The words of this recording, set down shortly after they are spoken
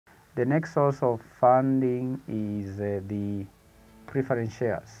The next source of funding is the preference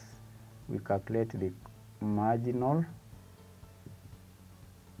shares. We calculate the marginal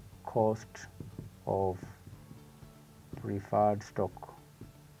cost of preferred stock.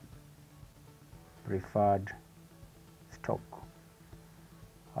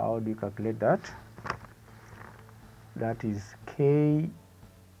 How do you calculate that? That is KP,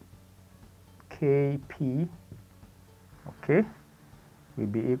 okay, will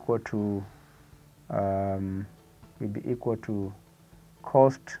be equal to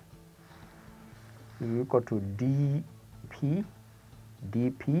cost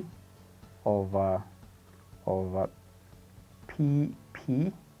dp over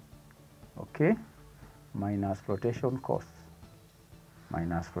pp, okay, minus flotation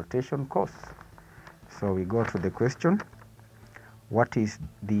cost. So we go to the question. What is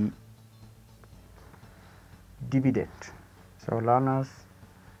the dividend? So learners,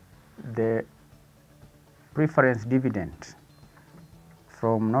 the preference dividend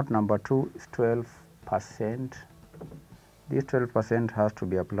from note number 2 is 12%. This 12% has to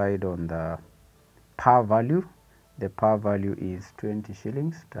be applied on the par value. The par value is 20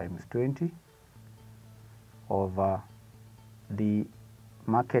 shillings times 20 over the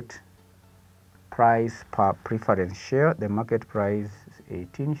market price per preference share. The market price is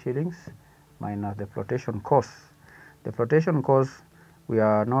 18 shillings minus the flotation cost. The flotation cost, we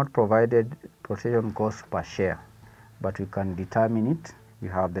are not provided flotation cost per share, but we can determine it. We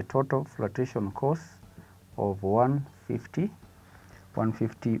have the total flotation cost of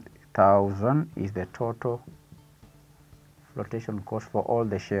 150,000 is the total flotation cost for all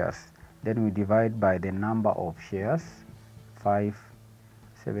the shares. Then we divide by the number of shares,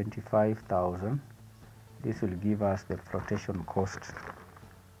 75,000. This will give us the flotation cost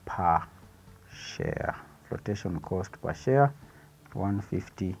per share. Flotation cost per share,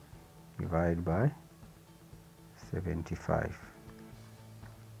 150 divided by 75,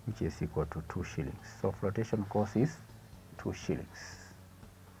 which is equal to 2 shillings. So flotation cost is 2 shillings.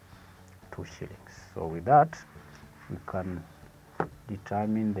 2 shillings. So with that, we can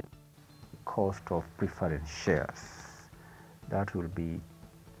determine the cost of preference shares. That will be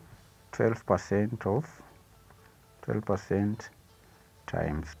 12%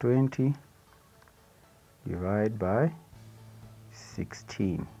 times 20 divided by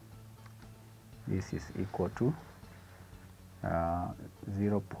 16. This is equal to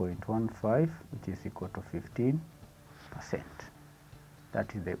 0.15, which is equal to 15%.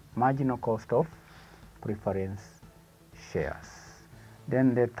 That is the marginal cost of preference shares.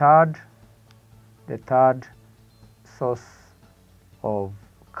 Then the third source of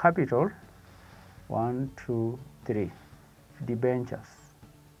capital, 1, 2, 3, debentures.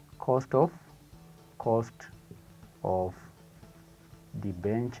 Cost of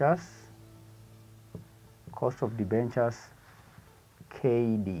debentures. Cost of debentures,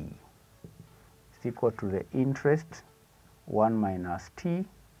 KD, is equal to the interest 1 minus T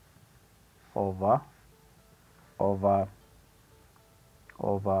over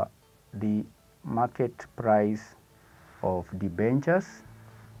the market price of debentures,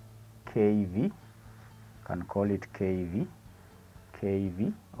 KV, can call it KV,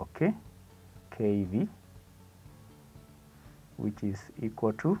 okay, KV, which is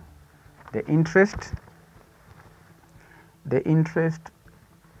equal to the interest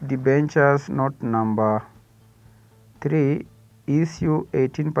debentures, note number 3, issue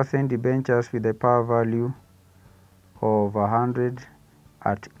 18% debentures with a par value of 100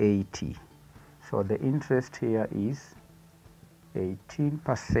 at 80. So the interest here is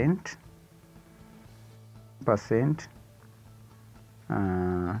 18%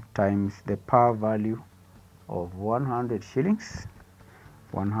 times the par value of 100 shillings.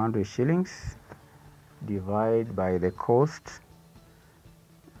 100 shillings divided by the cost.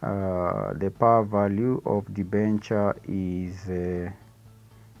 The par value of debenture is the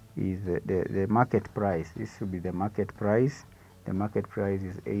market price. This should be the market price. The market price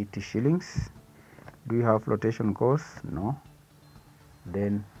is 80 shillings. Do you have flotation costs? No.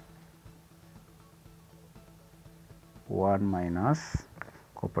 Then 1 minus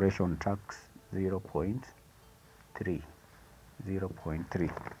corporation tax, 0.3.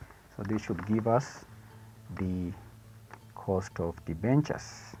 So this should give us the cost of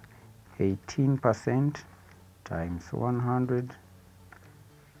debentures, 18% times 100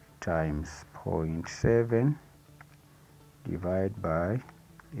 times 0.7 divided by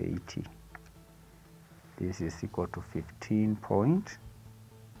 80. This is equal to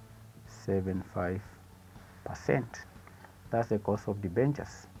 15.75%. That's the cost of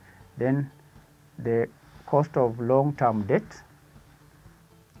debentures. Then the cost of long-term debt,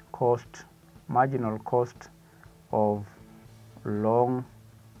 cost, marginal cost of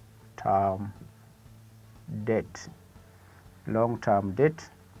long-term debt. Long-term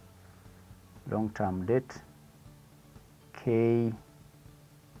debt KD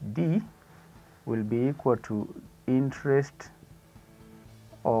will be equal to interest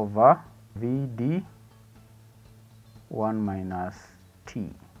over VD 1 minus T.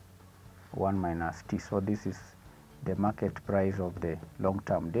 So this is the market price of the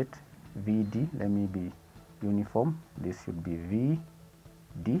long-term debt. VD, let me be uniform. This should be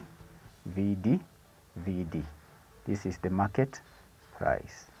VD, VD. This is the market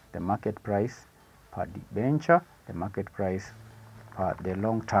price. The market price per debenture, the market price per the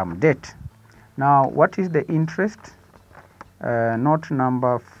long-term debt. Now, what is the interest? Note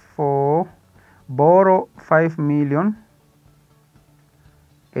number 4, borrow 5 million,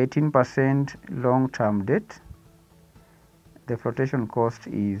 18% long-term debt. The flotation cost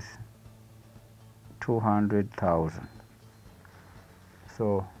is 200,000.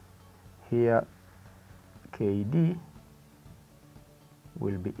 So here KD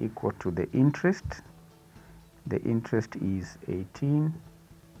will be equal to the interest. The interest is 18%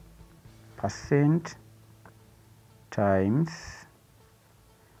 times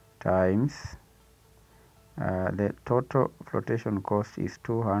the total flotation cost is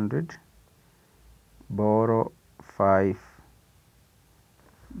 200. Borrow 5.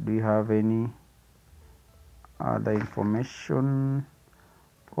 Do you have any other information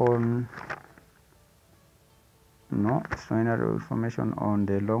on? No, it's no other information on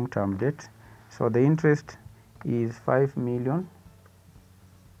the long-term debt. So the interest is 5 million.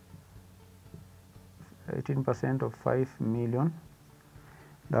 18% of 5 million.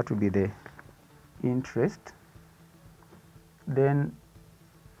 That will be the interest. Then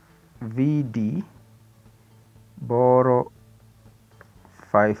VD, borrow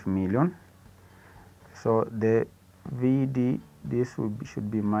 5 million. So the VD, this should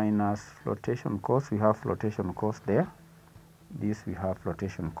be minus flotation cost. We have flotation cost there. This we have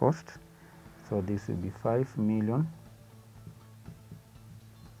flotation cost. So this will be 5 million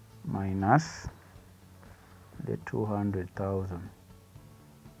minus the 200,000.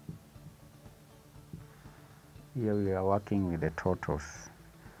 Here we are working with the totals.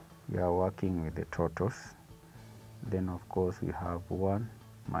 Then of course we have 1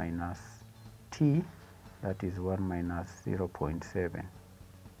 minus T, that is 1 minus 0.7.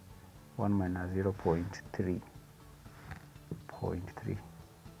 1 minus 0.3.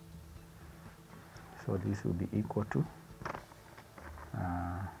 So this will be equal to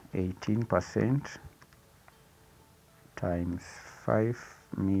 18% times 5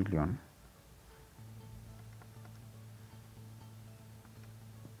 million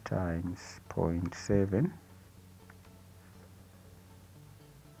times 0.7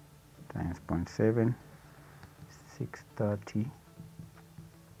 times 0.7,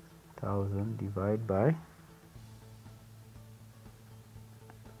 630,000 divide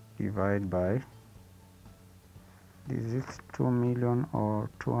by this is 2 million or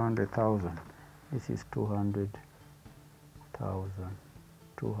 200,000. This is 200,000.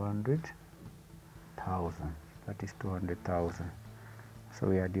 That is 200,000. So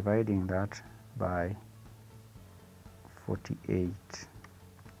we are dividing that by 48.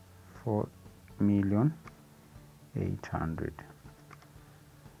 4,800,000.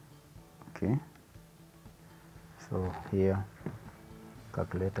 Okay. So here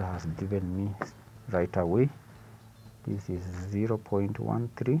calculator has given me right away. This is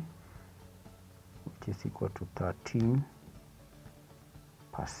 0.13, which is equal to 13%.